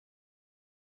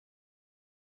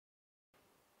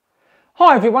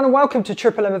Hi everyone and welcome to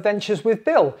Triple M Adventures with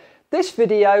Bill. This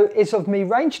video is of me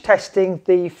range testing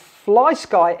the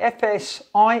FlySky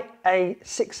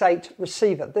FS-iA6B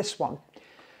receiver, this one.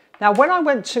 Now when I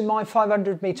went to my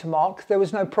 500 meter mark there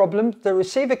was no problem. The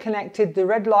receiver connected, the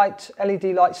red light,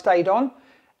 LED light stayed on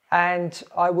and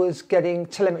I was getting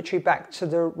telemetry back to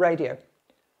the radio.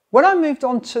 When I moved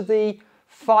on to the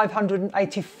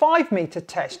 585 meter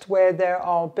test where there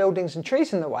are buildings and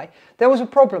trees in the way, there was a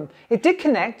problem. It did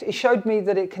connect, it showed me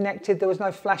that it connected, there was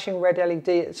no flashing red LED,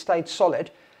 it stayed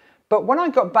solid. But when I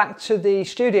got back to the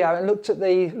studio and looked at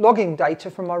the logging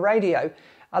data from my radio,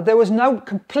 there was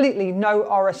completely no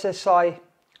RSSI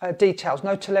details,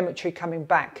 no telemetry coming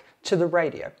back to the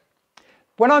radio.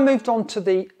 When I moved on to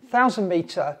the 1000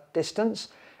 meter distance,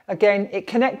 again it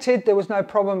connected, there was no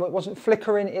problem, it wasn't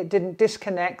flickering, it didn't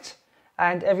disconnect,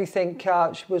 and everything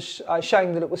was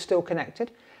showing that it was still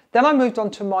connected. Then I moved on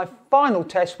to my final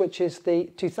test, which is the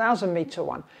 2000 meter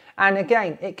one. And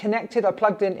again, it connected, I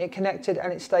plugged in, it connected,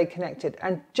 and it stayed connected.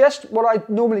 And just what I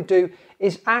normally do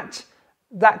is at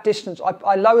that distance,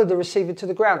 I lower the receiver to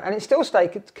the ground and it still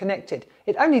stayed connected.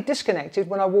 It only disconnected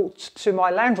when I walked to my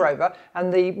Land Rover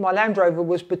and my Land Rover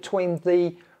was between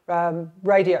the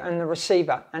radio and the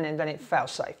receiver, and then it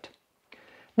fail-safed.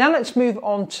 Now let's move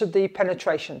on to the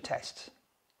penetration tests.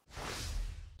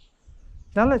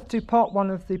 Now let's do part one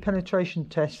of the penetration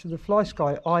test for the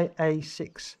FlySky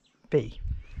FS-iA6B.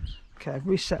 Okay, I've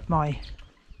reset my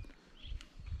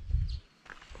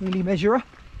wheelie measurer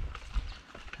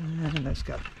and let's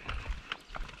go.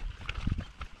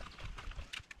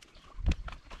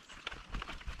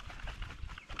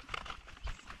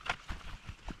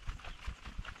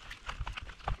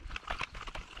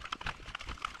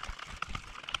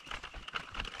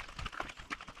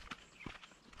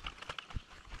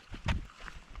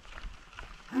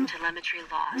 Telemetry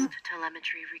lost,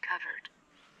 telemetry recovered.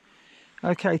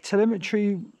 Okay,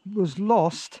 telemetry was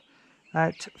lost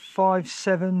at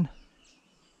 57.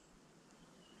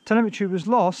 Telemetry was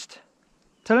lost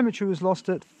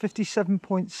at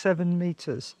 57.7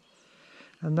 meters,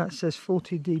 and that says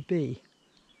 40 dB.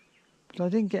 But I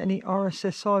didn't get any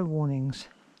RSSI warnings.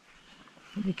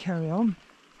 Let me carry on.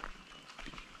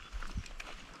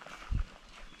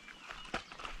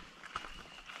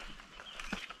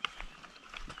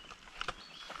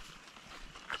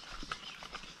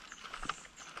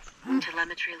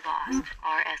 Telemetry lost,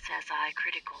 RSSI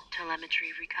critical,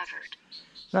 telemetry recovered.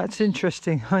 That's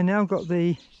interesting. I now got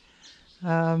the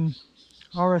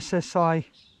RSSI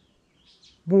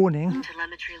warning.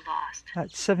 Telemetry lost. At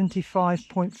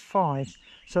 75.5.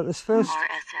 So this first...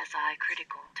 RSSI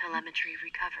critical, telemetry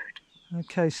recovered.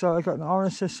 Okay, so I got an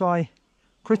RSSI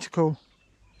critical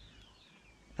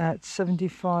at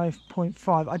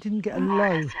 75.5. I didn't get a low.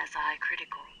 RSSI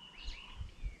critical.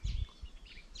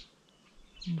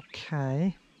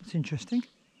 Okay, that's interesting.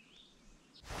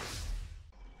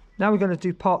 Now we're going to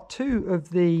do part two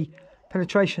of the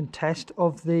penetration test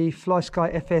of the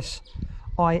FlySky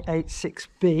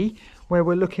FS-iA6B, where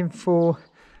we're looking for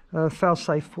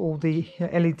fail-safe, or the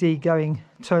LED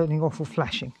turning off or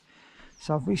flashing.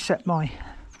 So I've reset my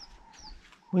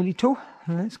wheelie tool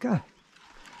and let's go.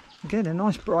 Again, a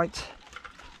nice bright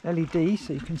LED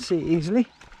so you can see it easily.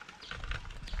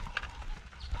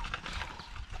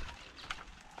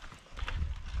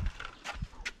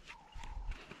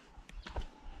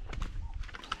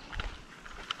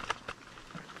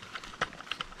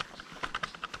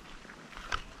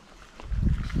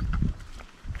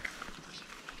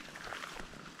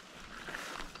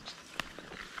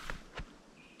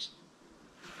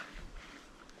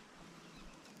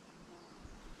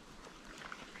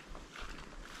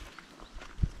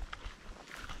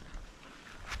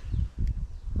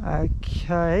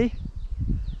 Okay.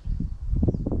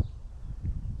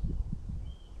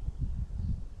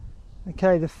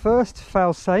 Okay, the first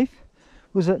failsafe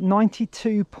was at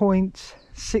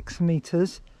 92.6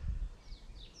 meters,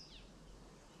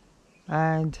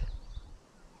 and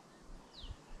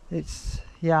it's,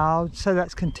 yeah, I would say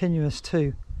that's continuous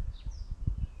too.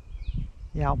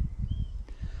 Yeah.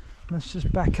 Let's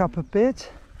just back up a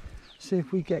bit, see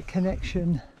if we get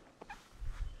connection.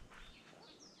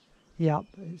 Yep,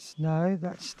 it's no,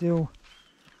 that's still.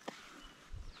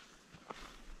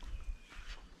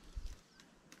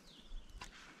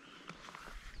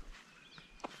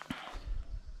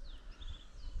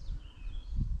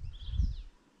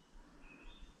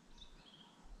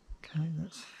 Okay,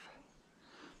 that's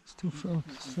still fail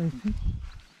safety.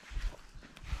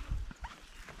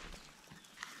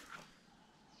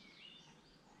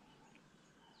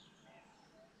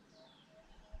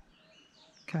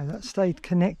 Okay, that stayed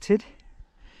connected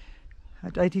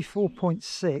at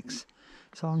 84.6.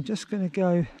 So I'm just going to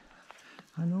go,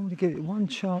 I normally give it one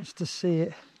chance to see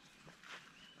it.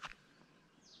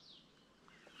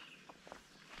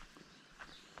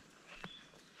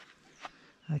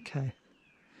 Okay.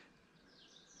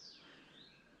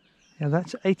 Yeah,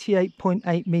 that's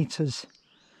 88.8 meters.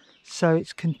 So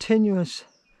it's continuous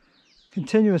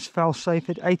failsafe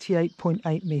at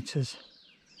 88.8 meters.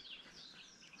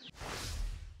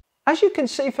 As you can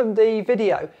see from the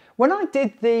video, when I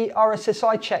did the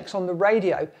RSSI checks on the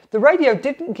radio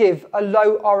didn't give a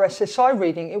low RSSI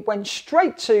reading. It went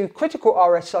straight to critical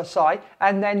RSSI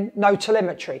and then no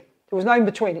telemetry. There was no in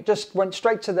between. It just went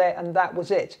straight to there and that was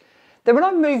it. Then when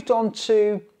I moved on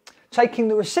to taking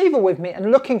the receiver with me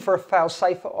and looking for a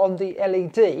failsafe on the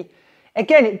LED,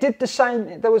 again, it did the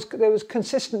same. There was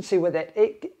consistency with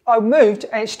it. I moved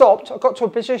and it stopped. I got to a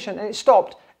position and it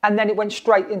stopped, and then it went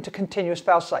straight into continuous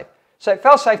failsafe. So it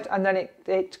failsafed and then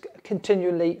it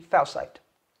continually failsafed.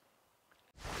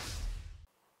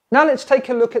 Now let's take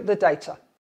a look at the data.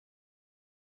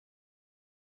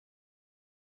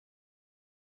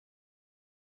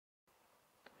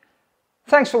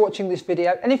 Thanks for watching this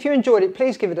video, and if you enjoyed it,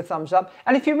 please give it a thumbs up,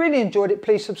 and if you really enjoyed it,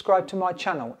 please subscribe to my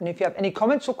channel, and if you have any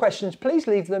comments or questions, please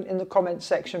leave them in the comments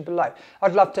section below.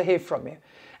 I'd love to hear from you,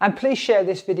 and please share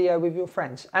this video with your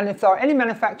friends, and if there are any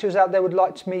manufacturers out there who would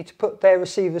like me to put their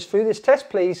receivers through this test,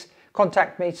 please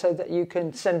contact me so that you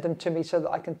can send them to me so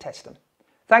that I can test them.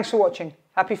 Thanks for watching,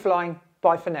 happy flying,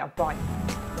 bye for now, bye.